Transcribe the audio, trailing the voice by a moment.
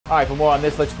All right, for more on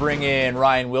this, let's bring in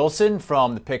Ryan Wilson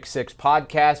from the Pick Six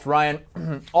podcast. Ryan,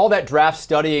 all that draft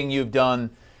studying you've done,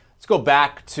 let's go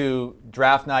back to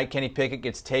draft night. Kenny Pickett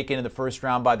gets taken in the first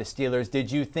round by the Steelers.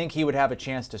 Did you think he would have a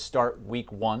chance to start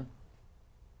week one?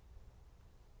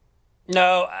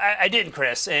 No, I didn't,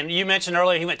 Chris. And you mentioned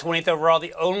earlier he went 20th overall,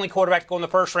 the only quarterback to go in the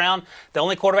first round, the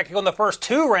only quarterback to go in the first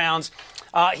two rounds.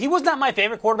 He was not my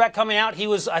favorite quarterback coming out. He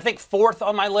was, I think, fourth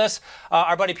on my list.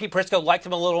 Our buddy Pete Prisco liked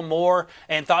him a little more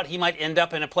and thought he might end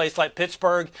up in a place like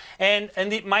Pittsburgh. And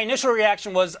my initial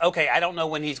reaction was, okay, I don't know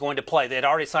when he's going to play. They had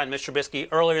already signed Mr. Trubisky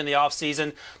earlier in the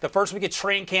offseason. The first week of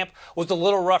training camp was a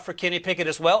little rough for Kenny Pickett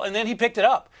as well, and then he picked it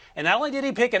up. And not only did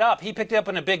he pick it up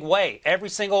in a big way. Every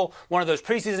single one of those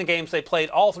preseason games they played,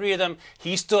 all three of them,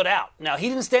 he stood out. Now, he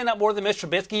didn't stand out more than Mr.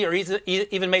 Trubisky or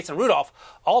even Mason Rudolph.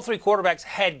 All three quarterbacks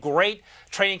had great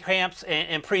training camps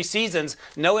and preseasons.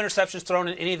 No interceptions thrown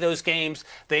in any of those games.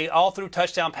 They all threw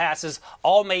touchdown passes,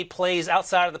 all made plays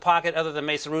outside of the pocket other than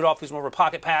Mason Rudolph, who's more of a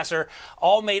pocket passer.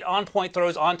 All made on-point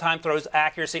throws, on-time throws,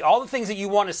 accuracy, all the things that you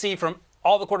want to see from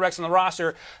all the quarterbacks on the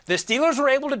roster. The Steelers were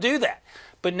able to do that.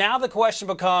 But now the question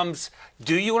becomes,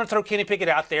 do you want to throw Kenny Pickett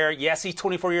out there? Yes, he's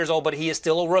 24 years old, but he is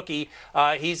still a rookie.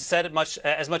 He's said it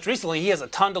as much recently. He has a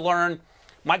ton to learn.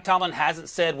 Mike Tomlin hasn't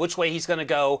said which way he's going to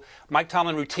go. Mike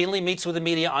Tomlin routinely meets with the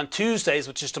media on Tuesdays,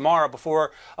 which is tomorrow,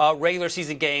 before regular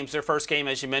season games. Their first game,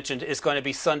 as you mentioned, is going to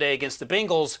be Sunday against the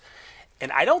Bengals.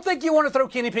 And I don't think you want to throw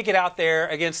Kenny Pickett out there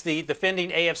against the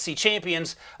defending AFC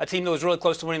champions, a team that was really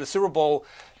close to winning the Super Bowl.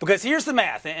 Because here's the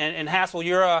math. And Hassel,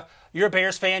 you're a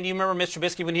Bears fan. You remember Mr.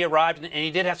 Trubisky when he arrived, and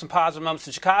he did have some positive moments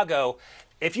in Chicago.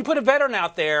 If you put a veteran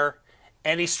out there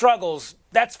and he struggles,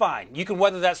 that's fine. You can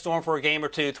weather that storm for a game or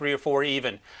two, 3 or 4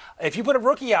 even. If you put a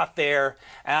rookie out there,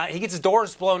 he gets his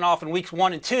doors blown off in weeks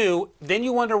 1 and 2, then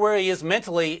you wonder where he is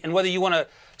mentally and whether you want to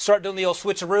start doing the old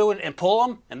switcheroo and pull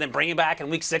him and then bring him back in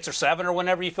week 6 or 7 or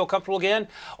whenever you feel comfortable again?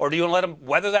 Or do you want to let him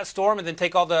weather that storm and then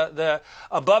take all the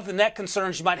above-the-net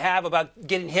concerns you might have about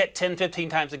getting hit 10, 15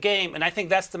 times a game? And I think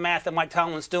that's the math that Mike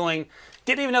Tomlin's doing.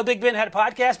 Didn't even know Big Ben had a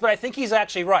podcast, but I think he's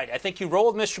actually right. I think you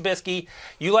roll with Mr. Trubisky.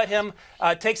 You let him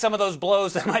take some of those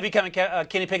blows that might be coming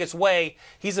Kenny Pickett's way.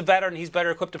 He's a veteran. He's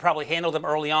better equipped to probably handle them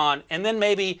early on. And then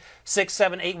maybe 6,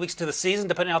 7, 8 weeks to the season,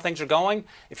 depending on how things are going.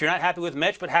 If you're not happy with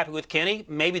Mitch but happy with Kenny,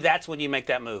 maybe that's when you make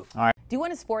that move. All right. Do you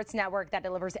want a sports network that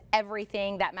delivers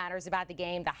everything that matters about the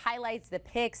game? The highlights, the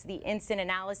picks, the instant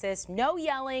analysis. No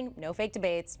yelling, no fake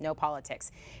debates, no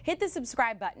politics. Hit the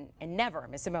subscribe button and never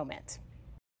miss a moment.